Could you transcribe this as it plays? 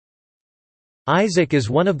Isaac is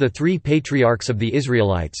one of the three patriarchs of the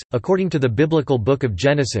Israelites. According to the biblical book of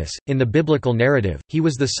Genesis, in the biblical narrative, he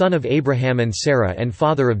was the son of Abraham and Sarah and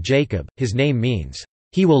father of Jacob. His name means,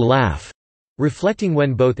 "He will laugh," reflecting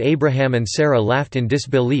when both Abraham and Sarah laughed in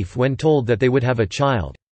disbelief when told that they would have a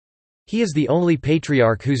child. He is the only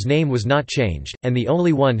patriarch whose name was not changed, and the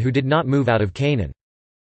only one who did not move out of Canaan.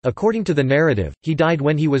 According to the narrative, he died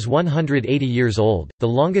when he was 180 years old, the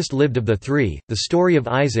longest lived of the three. The story of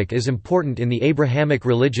Isaac is important in the Abrahamic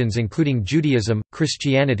religions including Judaism,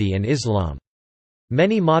 Christianity, and Islam.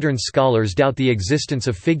 Many modern scholars doubt the existence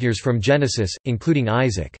of figures from Genesis, including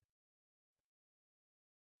Isaac.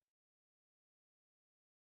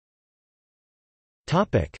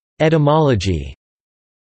 Etymology.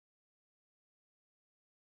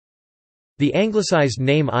 The anglicized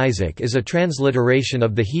name Isaac is a transliteration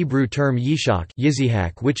of the Hebrew term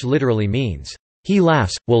Yishak, which literally means, "He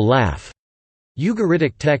laughs, will laugh."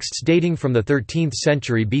 Ugaritic texts dating from the 13th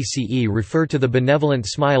century BCE refer to the benevolent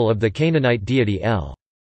smile of the Canaanite deity El.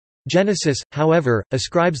 Genesis, however,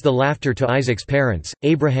 ascribes the laughter to Isaac's parents,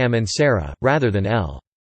 Abraham and Sarah, rather than El.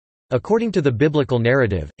 According to the biblical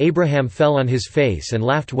narrative, Abraham fell on his face and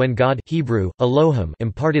laughed when God Hebrew, Elohim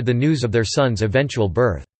imparted the news of their son's eventual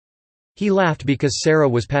birth. He laughed because Sarah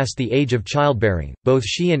was past the age of childbearing, both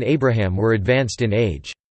she and Abraham were advanced in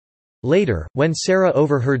age. Later, when Sarah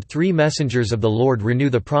overheard three messengers of the Lord renew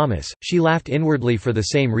the promise, she laughed inwardly for the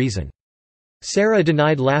same reason. Sarah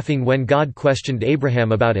denied laughing when God questioned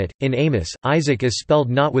Abraham about it. In Amos, Isaac is spelled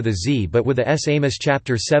not with a Z but with a S. Amos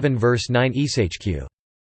chapter 7 verse 9 ESHQ.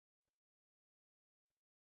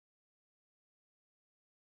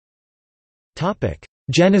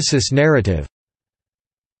 Genesis narrative.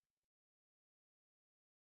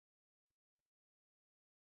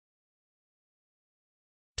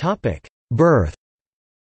 Birth.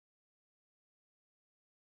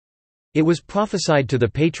 It was prophesied to the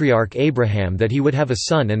patriarch Abraham that he would have a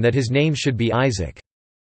son and that his name should be Isaac.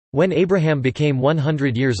 When Abraham became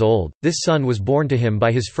 100 years old, this son was born to him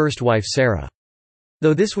by his first wife Sarah.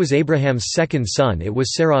 Though this was Abraham's second son, it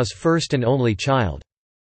was Sarah's first and only child.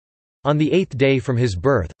 On the 8th day from his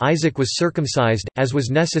birth, Isaac was circumcised, as was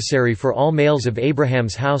necessary for all males of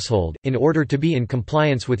Abraham's household, in order to be in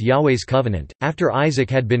compliance with Yahweh's covenant. After Isaac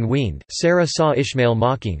had been weaned, Sarah saw Ishmael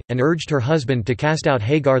mocking, and urged her husband to cast out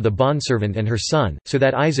Hagar the bondservant and her son, so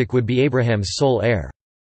that Isaac would be Abraham's sole heir.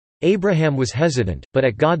 Abraham was hesitant, but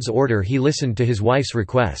at God's order he listened to his wife's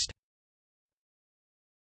request.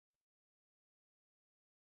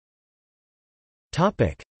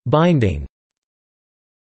 Binding.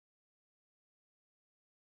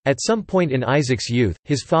 At some point in Isaac's youth,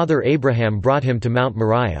 his father Abraham brought him to Mount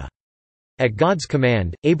Moriah. At God's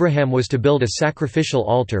command, Abraham was to build a sacrificial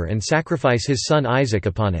altar and sacrifice his son Isaac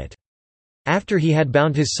upon it. After he had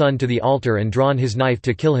bound his son to the altar and drawn his knife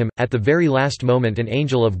to kill him, at the very last moment an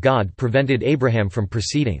angel of God prevented Abraham from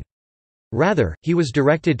proceeding. Rather, he was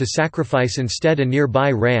directed to sacrifice instead a nearby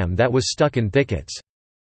ram that was stuck in thickets.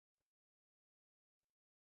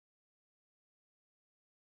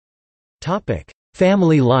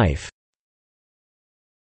 Family life.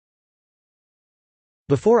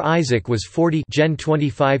 Before Isaac was 40 Gen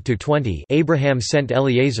 25-20, Abraham sent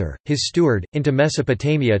Eliezer, his steward, into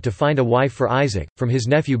Mesopotamia to find a wife for Isaac, from his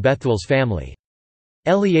nephew Bethuel's family.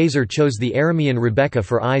 Eliezer chose the Aramean Rebekah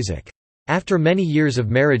for Isaac. After many years of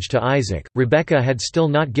marriage to Isaac, Rebekah had still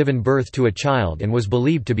not given birth to a child and was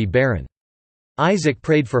believed to be barren. Isaac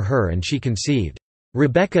prayed for her and she conceived.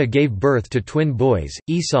 Rebekah gave birth to twin boys,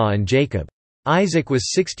 Esau and Jacob. Isaac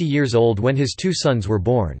was 60 years old when his two sons were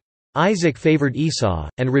born. Isaac favored Esau,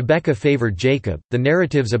 and Rebekah favored Jacob. The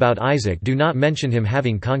narratives about Isaac do not mention him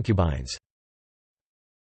having concubines.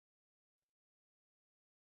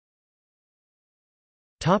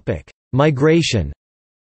 Migration.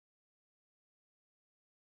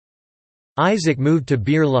 Isaac moved to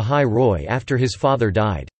Beer Lahai Roi after his father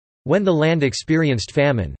died. When the land experienced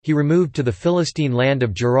famine, he removed to the Philistine land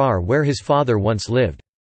of Gerar where his father once lived.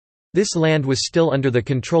 This land was still under the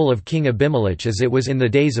control of King Abimelech as it was in the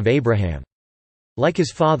days of Abraham. Like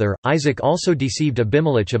his father, Isaac also deceived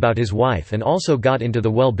Abimelech about his wife and also got into the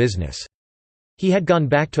well business. He had gone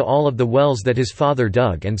back to all of the wells that his father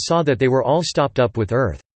dug and saw that they were all stopped up with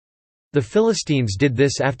earth. The Philistines did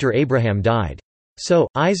this after Abraham died. So,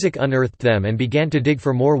 Isaac unearthed them and began to dig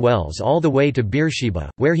for more wells all the way to Beersheba,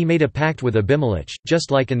 where he made a pact with Abimelech,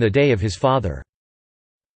 just like in the day of his father.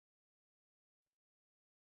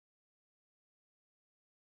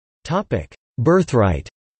 Birthright.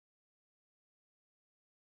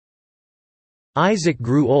 Isaac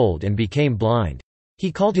grew old and became blind.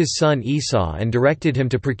 He called his son Esau and directed him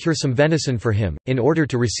to procure some venison for him, in order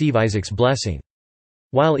to receive Isaac's blessing.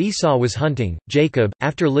 While Esau was hunting, Jacob,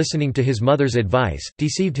 after listening to his mother's advice,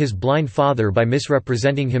 deceived his blind father by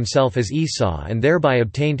misrepresenting himself as Esau and thereby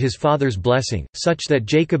obtained his father's blessing, such that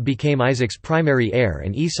Jacob became Isaac's primary heir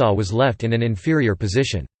and Esau was left in an inferior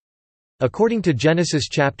position. According to Genesis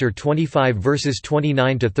chapter 25 verses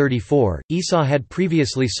 29–34, Esau had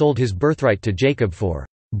previously sold his birthright to Jacob for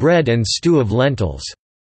bread and stew of lentils.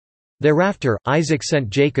 Thereafter, Isaac sent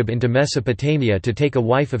Jacob into Mesopotamia to take a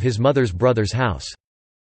wife of his mother's brother's house.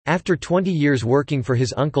 After 20 years working for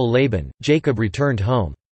his uncle Laban, Jacob returned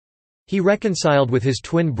home. He reconciled with his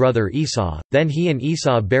twin brother Esau, then he and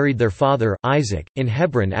Esau buried their father, Isaac, in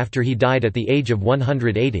Hebron after he died at the age of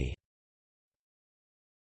 180.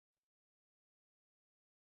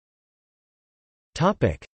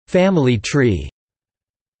 Family tree.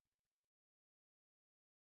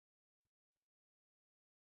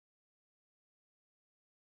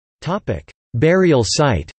 Burial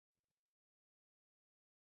site.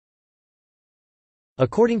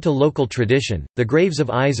 According to local tradition, the graves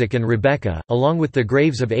of Isaac and Rebekah, along with the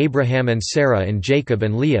graves of Abraham and Sarah and Jacob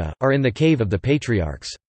and Leah, are in the Cave of the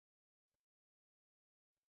Patriarchs.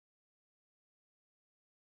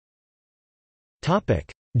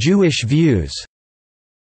 Jewish views.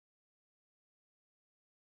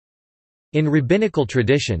 In rabbinical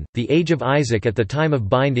tradition, the age of Isaac at the time of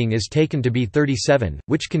binding is taken to be 37,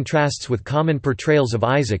 which contrasts with common portrayals of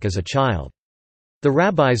Isaac as a child. The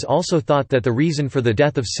rabbis also thought that the reason for the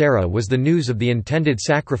death of Sarah was the news of the intended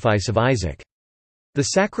sacrifice of Isaac. The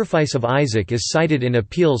sacrifice of Isaac is cited in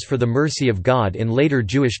appeals for the mercy of God in later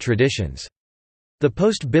Jewish traditions. The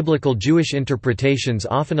post-biblical Jewish interpretations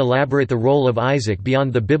often elaborate the role of Isaac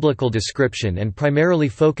beyond the biblical description and primarily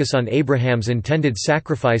focus on Abraham's intended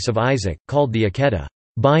sacrifice of Isaac, called the Akedah,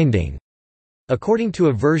 binding. According to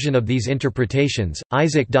a version of these interpretations,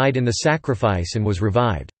 Isaac died in the sacrifice and was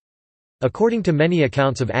revived. According to many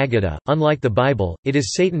accounts of Agadah, unlike the Bible, it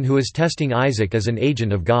is Satan who is testing Isaac as an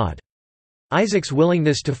agent of God. Isaac's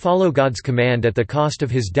willingness to follow God's command at the cost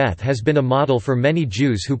of his death has been a model for many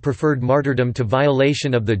Jews who preferred martyrdom to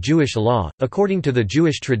violation of the Jewish law. According to the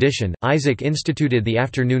Jewish tradition, Isaac instituted the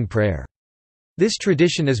afternoon prayer. This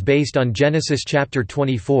tradition is based on Genesis chapter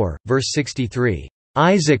 24, verse 63.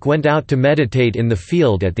 Isaac went out to meditate in the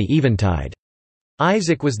field at the eventide.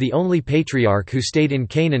 Isaac was the only patriarch who stayed in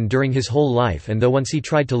Canaan during his whole life, and though once he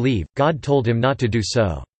tried to leave, God told him not to do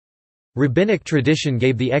so. Rabbinic tradition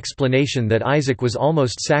gave the explanation that Isaac was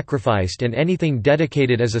almost sacrificed and anything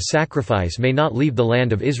dedicated as a sacrifice may not leave the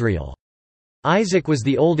land of Israel. Isaac was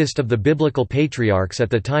the oldest of the biblical patriarchs at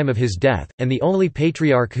the time of his death, and the only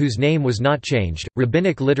patriarch whose name was not changed.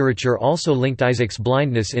 Rabbinic literature also linked Isaac's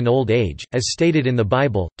blindness in old age, as stated in the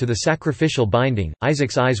Bible, to the sacrificial binding.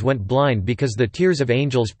 Isaac's eyes went blind because the tears of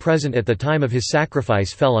angels present at the time of his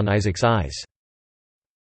sacrifice fell on Isaac's eyes.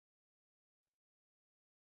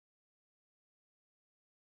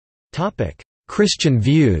 Christian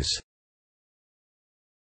views.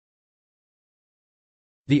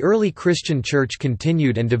 The early Christian Church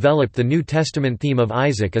continued and developed the New Testament theme of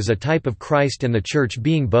Isaac as a type of Christ and the Church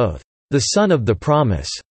being both the son of the promise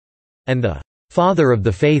and the father of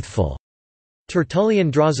the faithful.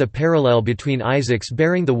 Tertullian draws a parallel between Isaac's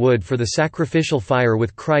bearing the wood for the sacrificial fire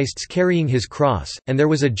with Christ's carrying his cross, and there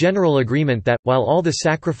was a general agreement that, while all the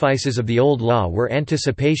sacrifices of the Old Law were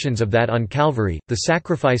anticipations of that on Calvary, the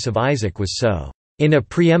sacrifice of Isaac was so, in a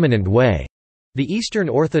preeminent way. The Eastern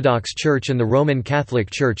Orthodox Church and the Roman Catholic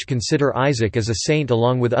Church consider Isaac as a saint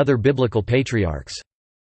along with other biblical patriarchs.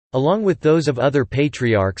 Along with those of other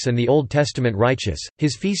patriarchs and the Old Testament righteous,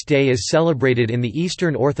 his feast day is celebrated in the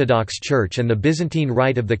Eastern Orthodox Church and the Byzantine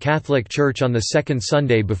Rite of the Catholic Church on the second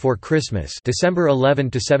Sunday before Christmas, December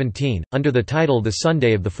 11–17, under the title the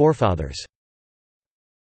Sunday of the Forefathers.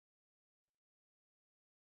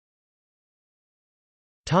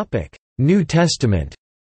 New Testament.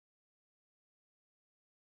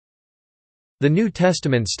 The New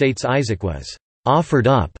Testament states Isaac was offered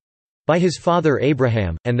up by his father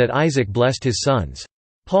Abraham, and that Isaac blessed his sons.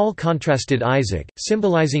 Paul contrasted Isaac,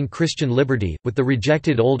 symbolizing Christian liberty, with the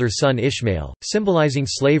rejected older son Ishmael, symbolizing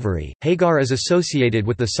slavery. Hagar is associated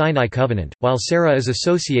with the Sinai covenant, while Sarah is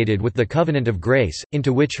associated with the covenant of grace,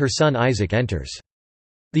 into which her son Isaac enters.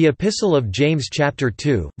 The Epistle of James chapter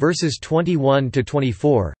 2, verses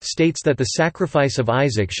 21–24, states that the sacrifice of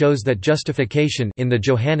Isaac shows that justification in the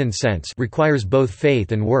Johannine sense requires both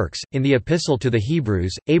faith and works. In the Epistle to the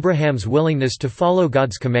Hebrews, Abraham's willingness to follow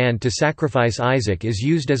God's command to sacrifice Isaac is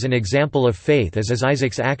used as an example of faith, as is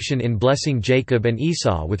Isaac's action in blessing Jacob and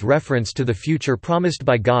Esau with reference to the future promised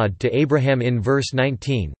by God to Abraham in verse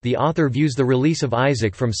 19. The author views the release of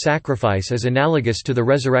Isaac from sacrifice as analogous to the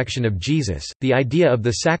resurrection of Jesus, the idea of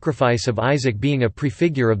the sacrifice of Isaac being a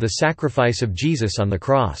prefigure of the sacrifice of Jesus on the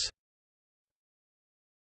cross.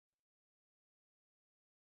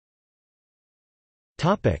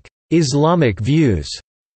 Islamic views.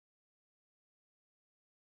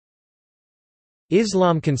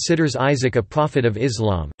 Islam considers Isaac a prophet of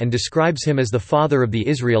Islam, and describes him as the father of the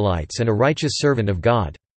Israelites and a righteous servant of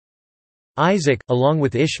God. Isaac, along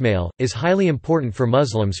with Ishmael, is highly important for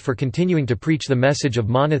Muslims for continuing to preach the message of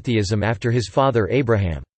monotheism after his father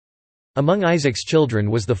Abraham. Among Isaac's children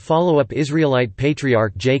was the follow-up Israelite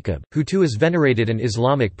patriarch Jacob, who too is venerated an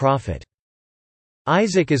Islamic prophet.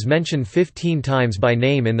 Isaac is mentioned 15 times by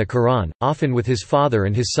name in the Quran, often with his father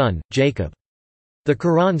and his son, Jacob. The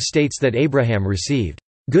Quran states that Abraham received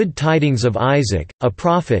good tidings of Isaac, a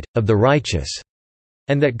prophet, of the righteous,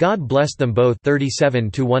 and that God blessed them both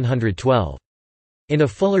 37–112. In a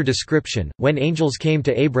fuller description, when angels came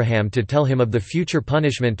to Abraham to tell him of the future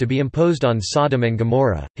punishment to be imposed on Sodom and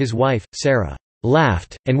Gomorrah, his wife, Sarah,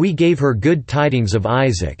 laughed, and we gave her good tidings of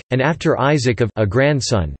Isaac, and after Isaac of a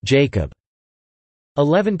grandson, Jacob.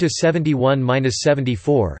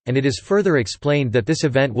 11–71–74, and it is further explained that this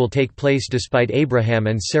event will take place despite Abraham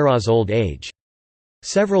and Sarah's old age.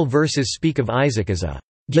 Several verses speak of Isaac as a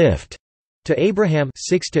gift to Abraham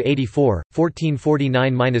 6–84,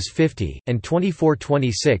 1449–50, and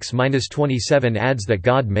 24:26–27 adds that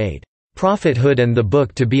God made prophethood and the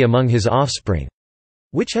book to be among his offspring,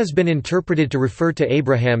 which has been interpreted to refer to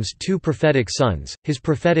Abraham's two prophetic sons, his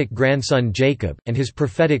prophetic grandson Jacob, and his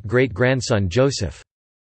prophetic great-grandson Joseph.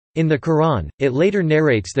 In the Quran, it later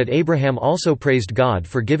narrates that Abraham also praised God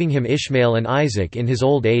for giving him Ishmael and Isaac in his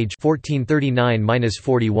old age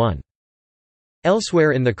 1439–41.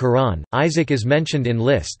 Elsewhere in the Quran, Isaac is mentioned in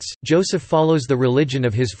lists. Joseph follows the religion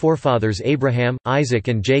of his forefathers Abraham, Isaac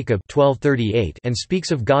and Jacob 12:38 and speaks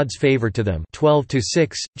of God's favor to them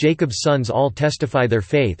 12:6. Jacob's sons all testify their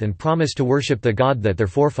faith and promise to worship the God that their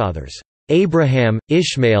forefathers Abraham,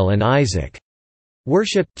 Ishmael and Isaac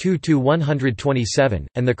worship 2–127,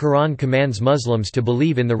 and the Quran commands Muslims to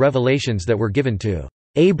believe in the revelations that were given to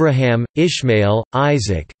Abraham, Ishmael,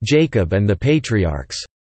 Isaac, Jacob and the patriarchs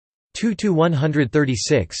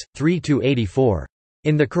 2–136, 3–84.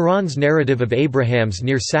 In the Quran's narrative of Abraham's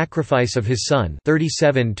near sacrifice of his son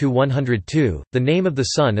 37–102, the name of the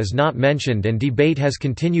son is not mentioned and debate has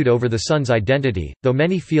continued over the son's identity, though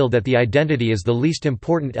many feel that the identity is the least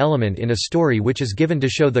important element in a story which is given to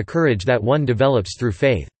show the courage that one develops through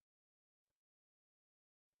faith.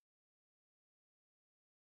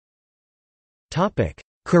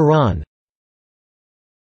 Quran.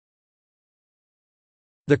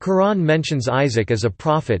 The Quran mentions Isaac as a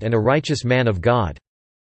prophet and a righteous man of God.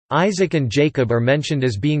 Isaac and Jacob are mentioned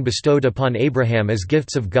as being bestowed upon Abraham as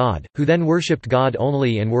gifts of God, who then worshipped God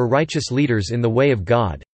only and were righteous leaders in the way of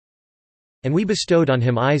God. And we bestowed on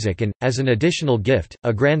him Isaac and, as an additional gift,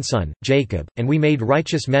 a grandson, Jacob, and we made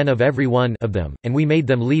righteous men of every one of them, and we made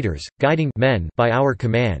them leaders, guiding men by our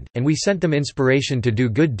command, and we sent them inspiration to do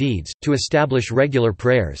good deeds, to establish regular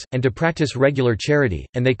prayers, and to practice regular charity,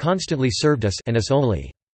 and they constantly served us and us only.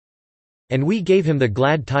 And we gave him the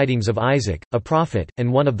glad tidings of Isaac, a prophet,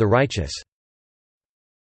 and one of the righteous.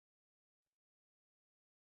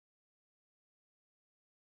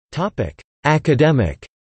 Academic.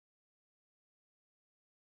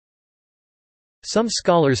 Some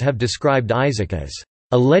scholars have described Isaac as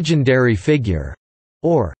a legendary figure,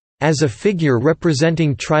 or as a figure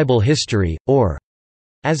representing tribal history, or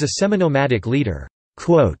as a semi-nomadic leader.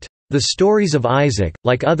 Quote, "The stories of Isaac,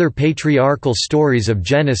 like other patriarchal stories of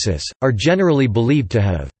Genesis, are generally believed to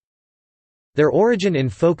have their origin in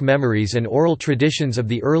folk memories and oral traditions of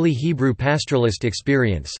the early Hebrew pastoralist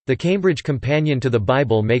experience." The Cambridge Companion to the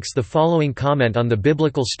Bible makes the following comment on the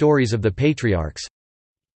biblical stories of the patriarchs.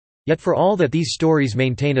 Yet for all that these stories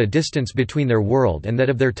maintain a distance between their world and that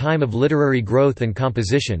of their time of literary growth and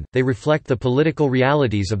composition, they reflect the political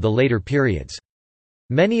realities of the later periods.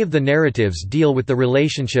 Many of the narratives deal with the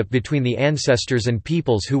relationship between the ancestors and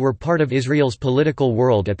peoples who were part of Israel's political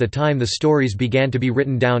world at the time the stories began to be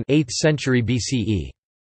written down 8th century BCE.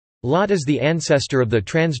 Lot is the ancestor of the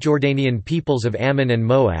Transjordanian peoples of Ammon and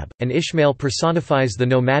Moab, and Ishmael personifies the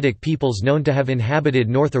nomadic peoples known to have inhabited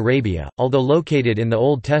North Arabia, although located in the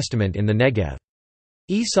Old Testament in the Negev.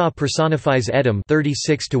 Esau personifies Edom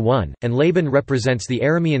 36:1, and Laban represents the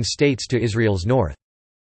Aramean states to Israel's north.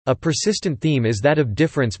 A persistent theme is that of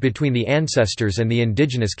difference between the ancestors and the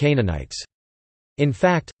indigenous Canaanites. In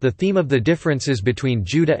fact, the theme of the differences between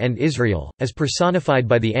Judah and Israel, as personified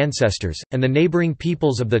by the ancestors, and the neighboring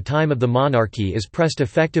peoples of the time of the monarchy is pressed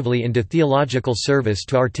effectively into theological service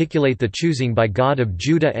to articulate the choosing by God of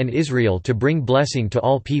Judah and Israel to bring blessing to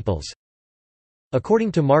all peoples.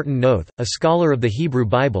 According to Martin Noth, a scholar of the Hebrew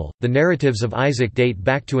Bible, the narratives of Isaac date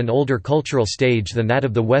back to an older cultural stage than that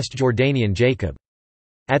of the West Jordanian Jacob.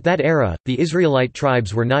 At that era, the Israelite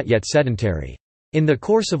tribes were not yet sedentary. In the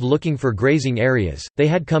course of looking for grazing areas, they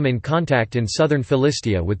had come in contact in southern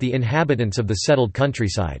Philistia with the inhabitants of the settled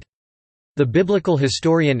countryside. The biblical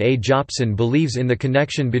historian A. Jopson believes in the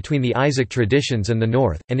connection between the Isaac traditions and the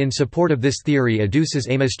north, and in support of this theory adduces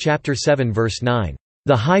Amos chapter 7 verse 9,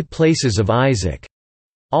 "The high places of Isaac."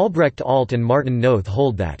 Albrecht Alt and Martin Noth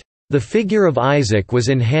hold that the figure of Isaac was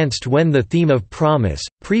enhanced when the theme of promise,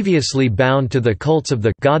 previously bound to the cults of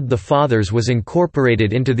the God the Fathers, was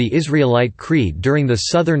incorporated into the Israelite creed during the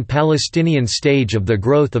southern Palestinian stage of the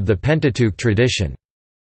growth of the Pentateuch tradition.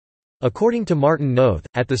 According to Martin Noth,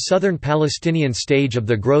 at the southern Palestinian stage of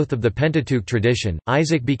the growth of the Pentateuch tradition,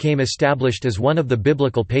 Isaac became established as one of the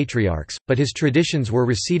biblical patriarchs, but his traditions were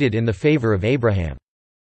receded in the favor of Abraham.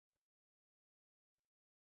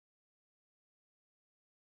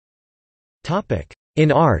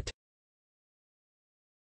 In art.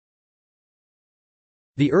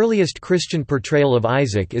 The earliest Christian portrayal of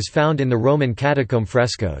Isaac is found in the Roman catacomb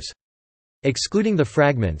frescoes. Excluding the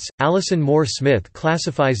fragments, Alison Moore Smith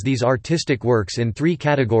classifies these artistic works in three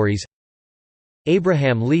categories.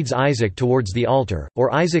 Abraham leads Isaac towards the altar,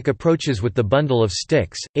 or Isaac approaches with the bundle of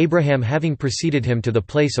sticks, Abraham having preceded him to the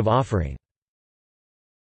place of offering.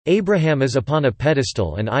 Abraham is upon a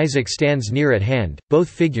pedestal and Isaac stands near at hand, both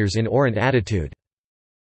figures in orant attitude.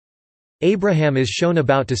 Abraham is shown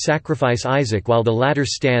about to sacrifice Isaac while the latter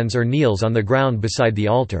stands or kneels on the ground beside the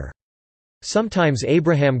altar. Sometimes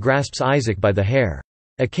Abraham grasps Isaac by the hair.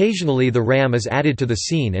 Occasionally the ram is added to the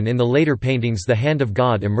scene, and in the later paintings the hand of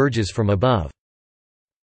God emerges from above.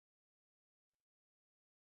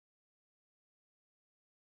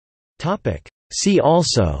 See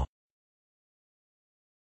also: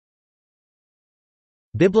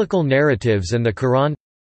 Biblical narratives and the Quran,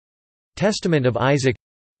 Testament of Isaac,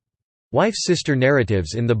 wife-sister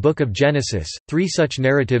narratives in the Book of Genesis, 3 such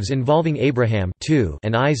narratives involving Abraham 2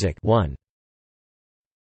 and Isaac 1.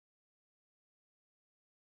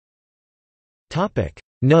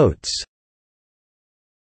 Notes.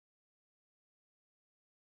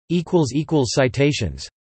 Citations